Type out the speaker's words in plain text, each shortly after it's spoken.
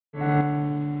like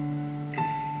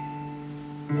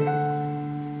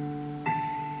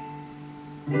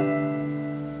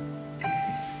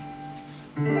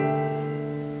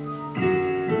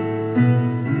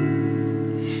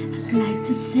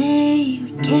to say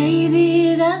we gave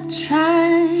it a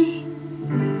try.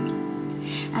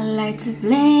 I like to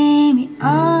blame it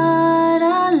all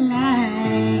on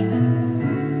life.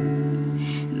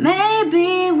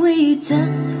 Maybe we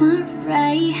just weren't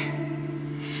right,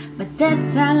 but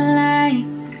that's our life.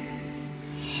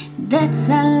 That's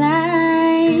our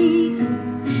life.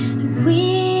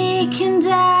 We can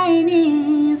dine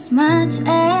in as much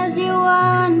as you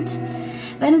want,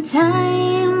 by the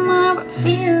time our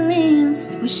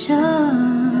feelings will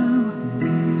show.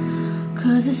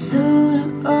 'Cause it's sooner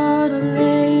or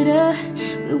later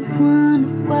we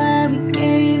wonder why we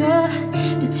gave up.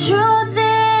 The truth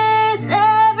is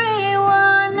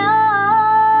everyone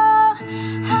knows.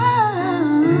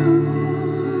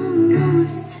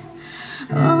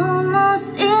 Almost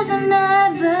isn't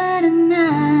never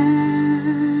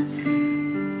enough.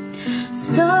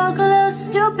 So close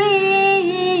to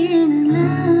being in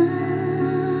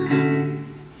love.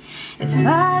 If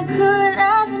I could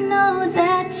ever know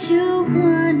that you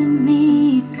wanted me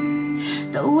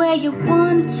the way you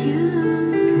wanted to,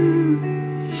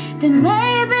 then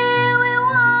maybe we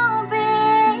won't be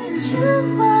too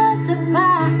old.